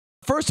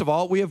First of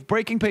all, we have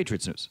breaking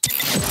Patriots news.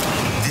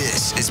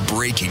 This is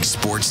Breaking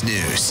Sports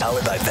News.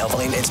 Powered by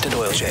Valvoline Instant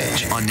Oil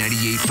Change. On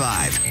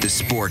 98.5, the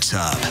Sports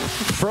Hub.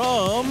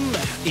 From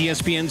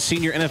ESPN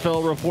senior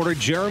NFL reporter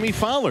Jeremy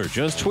Fowler,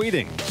 just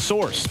tweeting.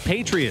 Source,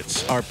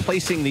 Patriots are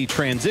placing the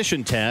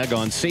transition tag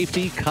on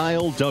safety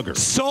Kyle Duggar.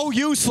 So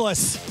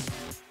useless.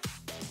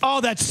 Oh,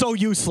 that's so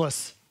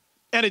useless.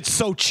 And it's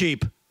so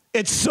cheap.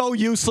 It's so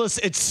useless.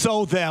 It's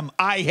so them.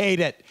 I hate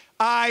it.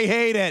 I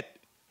hate it.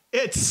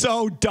 It's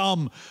so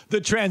dumb,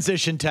 the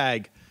transition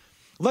tag.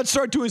 Let's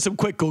start doing some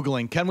quick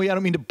Googling. Can we? I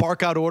don't mean to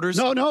bark out orders.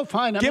 No,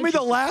 fine. Give me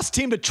the last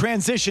team to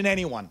transition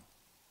anyone.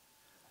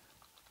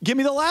 Give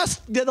me the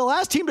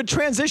last team to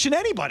transition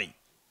anybody.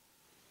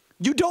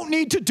 You don't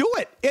need to do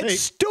it.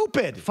 It's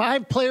stupid.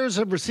 5 players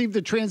have received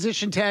the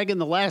transition tag in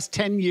the last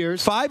 10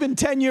 years. 5 in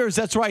 10 years,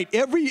 that's right.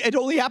 It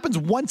only happens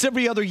once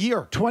every other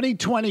year.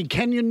 2020,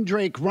 Kenyon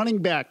Drake, running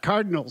back,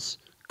 Cardinals.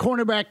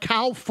 Cornerback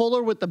Kyle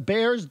Fuller with the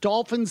Bears,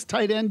 Dolphins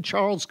tight end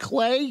Charles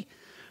Clay,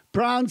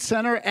 Browns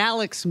center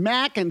Alex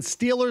Mack, and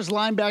Steelers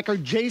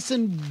linebacker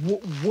Jason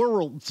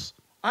Worlds.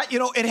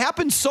 It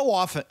happens so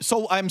often.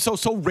 So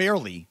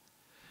rarely.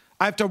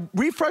 I have to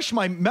refresh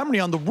my memory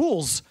on the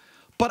rules,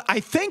 but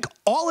I think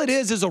all it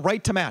is a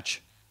right to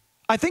match.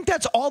 I think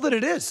that's all that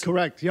it is.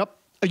 Correct. Yep.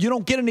 You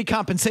don't get any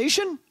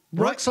compensation.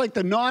 Works like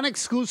the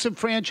non-exclusive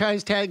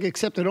franchise tag,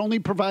 except it only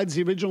provides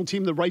the original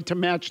team the right to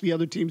match the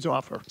other team's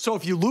offer. So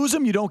if you lose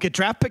them, you don't get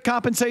draft pick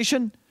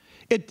compensation.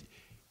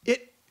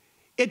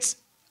 It's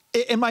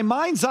in my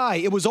mind's eye,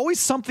 it was always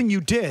something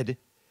you did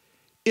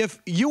if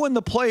you and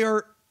the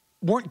player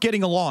weren't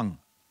getting along,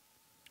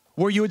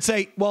 where you would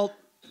say, well,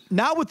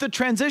 now with the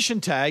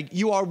transition tag,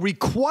 you are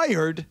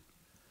required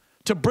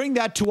to bring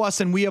that to us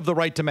and we have the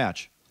right to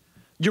match.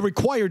 You're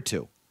required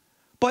to.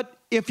 But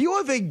if you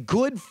have a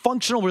good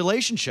functional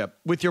relationship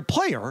with your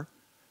player,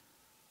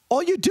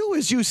 all you do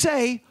is you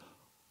say,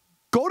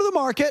 go to the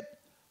market,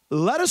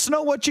 let us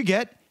know what you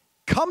get,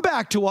 come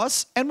back to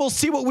us, and we'll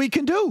see what we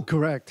can do.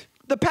 Correct.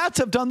 The Pats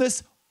have done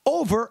this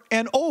over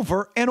and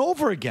over and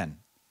over again.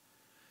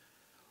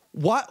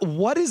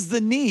 What is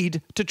the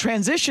need to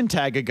transition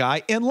tag a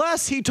guy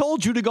unless he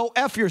told you to go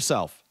F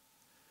yourself?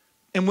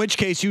 In which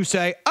case you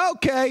say,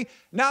 okay,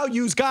 now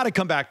you've got to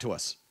come back to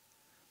us.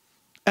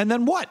 And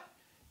then what?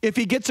 If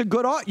he gets a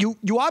good offer, you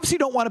obviously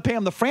don't want to pay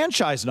him the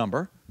franchise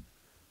number.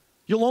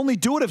 You'll only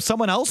do it if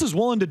someone else is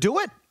willing to do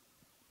it.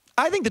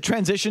 I think the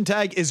transition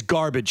tag is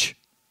garbage.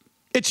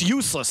 It's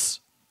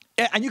useless.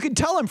 And you can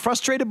tell I'm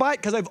frustrated by it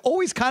because I've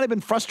always kind of been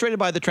frustrated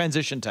by the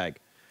transition tag.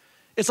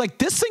 It's like,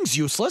 this thing's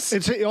useless.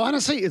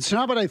 Honestly, it's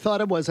not what I thought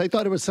it was. I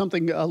thought it was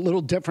something a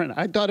little different.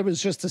 I thought it was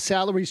just the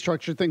salary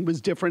structure thing was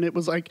different. It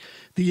was like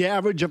the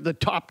average of the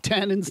top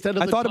 10 instead of the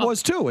top. I thought it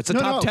was too. It's a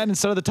top 10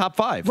 instead of the top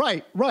 5.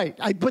 Right.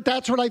 But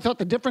that's what I thought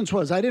the difference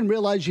was. I didn't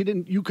realize you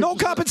could. No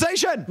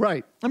compensation.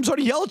 Right. I'm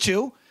sorry to yell at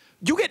you.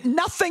 You get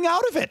nothing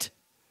out of it.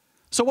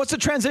 So what's the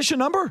transition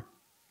number?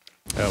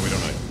 We don't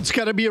know. It's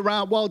got to be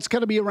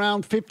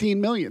around 15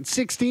 million.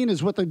 16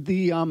 is what the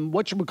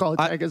whatchamacallit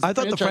tag is. I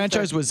thought the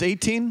franchise was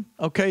 18.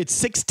 Okay, it's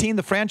 16.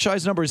 The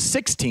franchise number is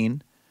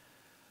 16.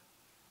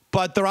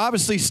 But they're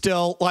obviously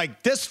still,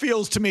 like, this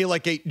feels to me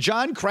like a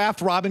John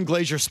Kraft, Robin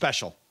Glazier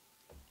special.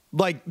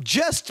 Like,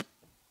 just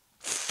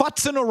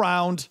futzing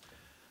around.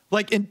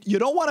 Like, you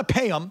don't want to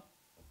pay them.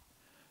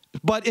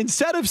 But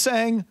instead of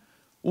saying,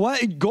 well,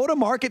 go to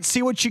market,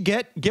 see what you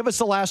get, give us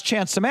the last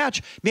chance to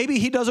match, maybe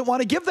he doesn't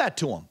want to give that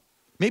to him.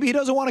 Maybe he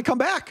doesn't want to come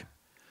back.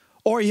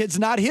 Or it's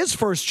not his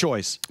first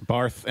choice.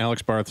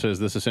 Alex Barth says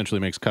this essentially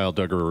makes Kyle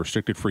Duggar a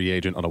restricted free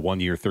agent on a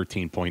 1-year,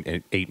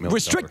 $13.8 million.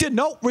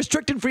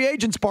 Restricted free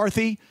agents,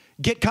 Barthy,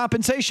 get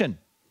compensation.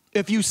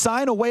 If you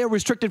sign away a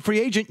restricted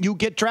free agent, you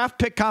get draft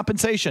pick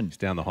compensation. He's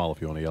down the hall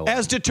if you want to yell.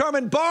 As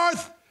determined,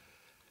 Barth,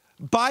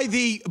 by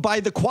the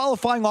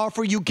qualifying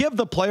offer you give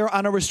the player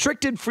on a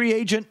restricted free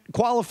agent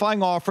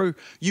qualifying offer,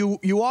 you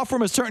offer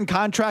him a certain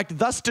contract,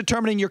 thus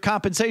determining your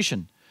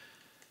compensation.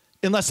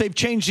 Unless they've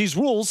changed these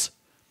rules,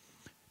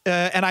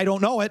 and I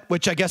don't know it,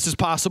 which I guess is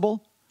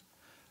possible.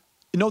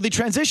 The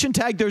transition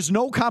tag, there's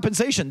no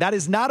compensation. That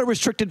is not a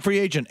restricted free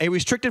agent. A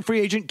restricted free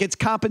agent gets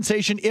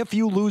compensation if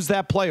you lose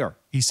that player.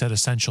 He said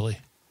essentially.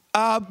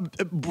 I'd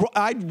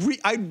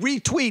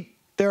retweet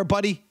there,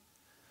 buddy.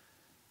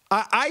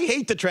 I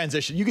hate the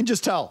transition. You can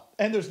just tell.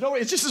 And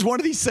it's just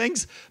one of these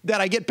things that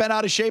I get bent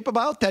out of shape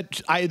about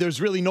that there's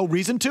really no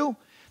reason to.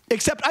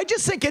 Except I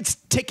just think it's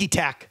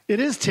ticky-tack. It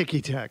is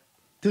ticky-tack.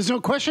 There's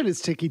no question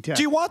it's ticky-tack.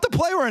 Do you want the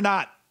player or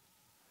not?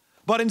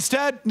 But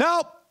instead,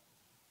 nope.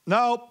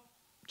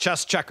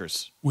 Chess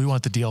checkers. We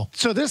want the deal.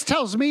 So this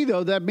tells me,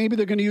 though, that maybe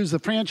they're going to use the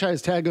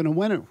franchise tag on a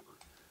winner.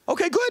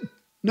 Okay, good.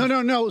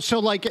 No. So,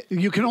 like,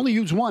 you can only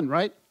use one,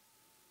 right?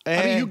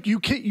 I mean,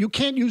 you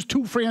can't use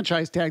 2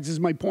 franchise tags. Is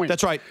my point.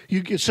 That's right.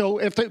 So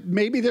if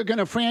maybe they're going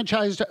to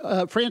franchise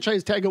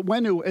tag at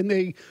Wenu, and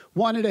they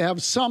wanted to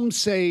have some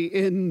say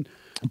in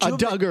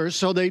Duggar,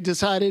 so they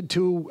decided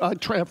to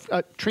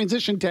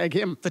transition tag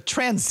him. The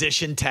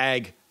transition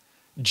tag,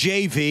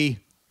 JV.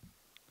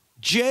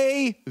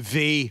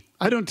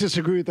 I don't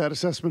disagree with that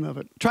assessment of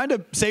it. Trying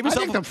to save I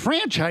yourself. think the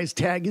franchise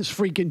tag is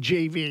freaking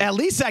JV. At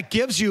least that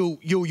gives you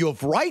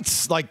have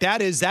rights. Like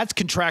that's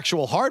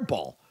contractual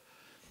hardball.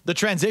 The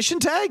transition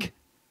tag?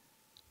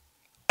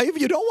 If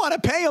you don't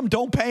want to pay them,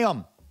 don't pay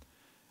them.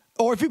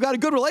 Or if you've got a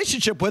good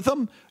relationship with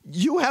them,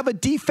 you have a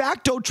de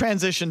facto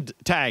transition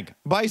tag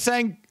by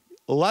saying,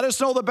 let us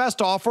know the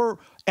best offer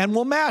and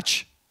we'll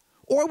match.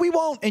 Or we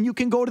won't, and you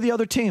can go to the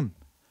other team.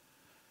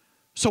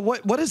 So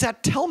what does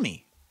that tell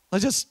me?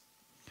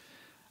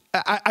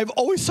 I've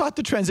always thought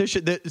the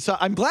transition, so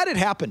I'm glad it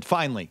happened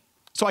finally,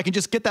 so I can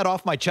just get that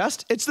off my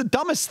chest. It's the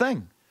dumbest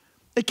thing.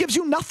 It gives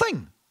you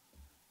nothing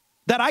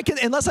that I can,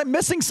 unless I'm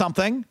missing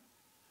something.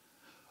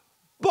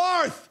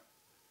 Barth,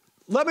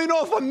 let me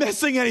know if I'm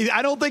missing anything.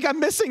 I don't think I'm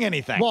missing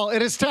anything. Well,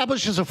 it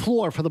establishes a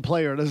floor for the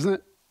player, doesn't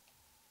it?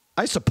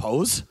 I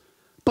suppose.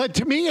 But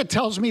to me, it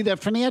tells me that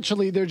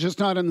financially they're just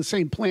not on the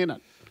same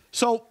planet.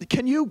 So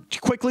can you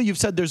quickly, you've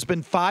said there's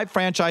been 5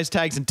 franchise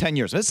tags in 10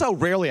 years. This is how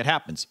rarely it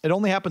happens. It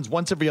only happens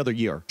once every other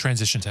year.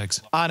 Transition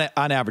tags. On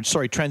average.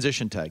 Sorry,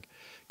 transition tag.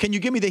 Can you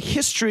give me the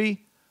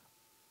history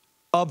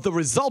of the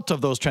result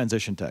of those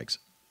transition tags?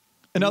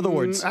 In other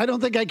words. I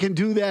don't think I can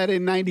do that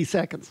in 90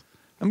 seconds.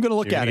 I'm going to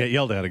look at it. Get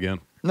yelled at again.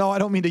 No, I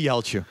don't mean to yell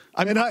at you.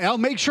 I'll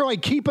make sure I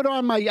keep it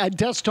on my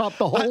desktop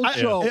the whole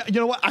show. You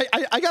know what?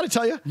 I got to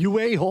tell you. You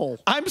a-hole.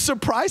 I'm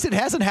surprised it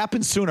hasn't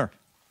happened sooner.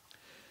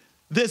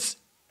 The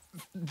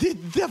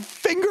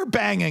finger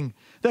banging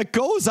that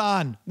goes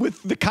on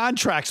with the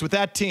contracts with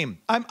that team.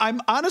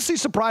 I'm honestly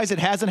surprised it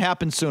hasn't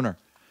happened sooner.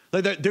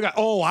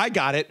 I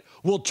got it.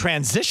 We'll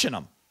transition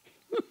them.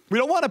 We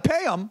don't want to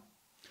pay them.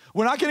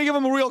 We're not going to give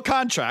them a real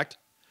contract.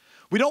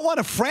 We don't want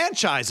to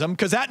franchise them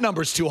because that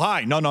number's too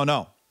high.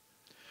 No.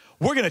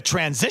 We're going to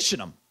transition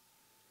them.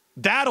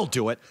 That'll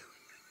do it.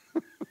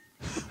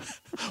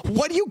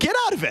 What do you get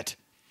out of it?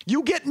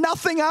 You get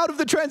nothing out of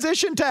the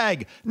transition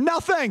tag.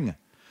 Nothing.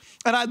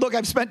 And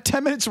I've spent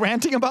 10 minutes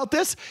ranting about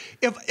this.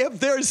 If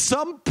there's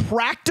some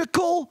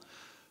practical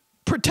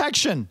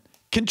protection,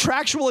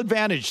 contractual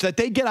advantage that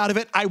they get out of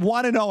it, I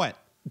want to know it.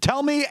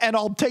 Tell me and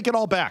I'll take it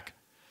all back.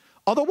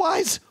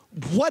 Otherwise,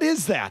 what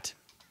is that?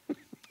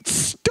 It's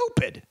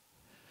stupid.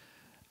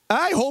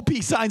 I hope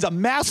he signs a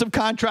massive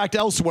contract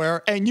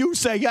elsewhere and you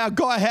say, yeah,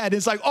 go ahead.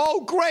 It's like,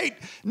 oh, great.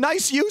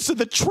 Nice use of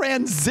the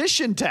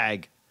transition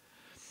tag.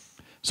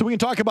 So we can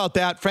talk about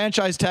that.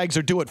 Franchise tags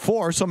are due at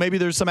 4, so maybe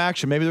there's some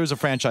action. Maybe there's a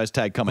franchise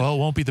tag coming. Well, it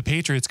won't be the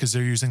Patriots because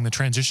they're using the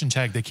transition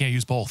tag. They can't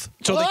use both.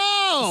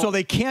 So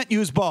they can't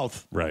use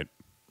both. Right.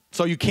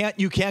 So you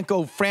can't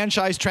go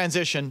franchise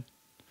transition.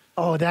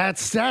 Oh,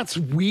 that's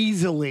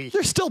weaselly.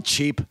 They're still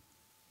cheap.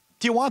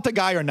 Do you want the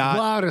guy or not?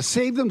 Wow, to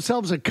save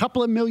themselves a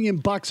couple of $1 million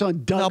on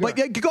Duggar. No,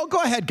 but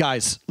go ahead,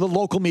 guys. The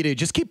local media,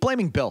 just keep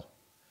blaming Bill.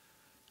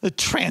 The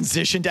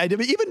transition tag.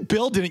 Even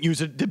Bill didn't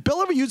use it. Did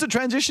Bill ever use a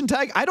transition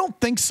tag? I don't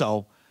think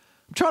so.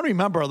 I'm trying to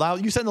remember.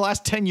 You said in the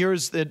last 10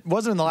 years. It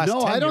wasn't in the last 10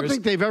 years. No, I don't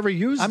think they've ever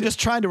used it. I'm just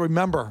trying to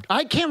remember.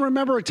 I can't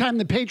remember a time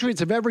the Patriots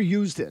have ever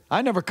used it.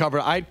 I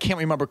can't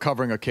remember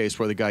covering a case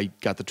where the guy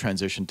got the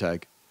transition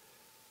tag.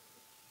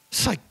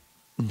 It's like,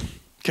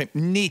 okay,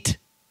 neat.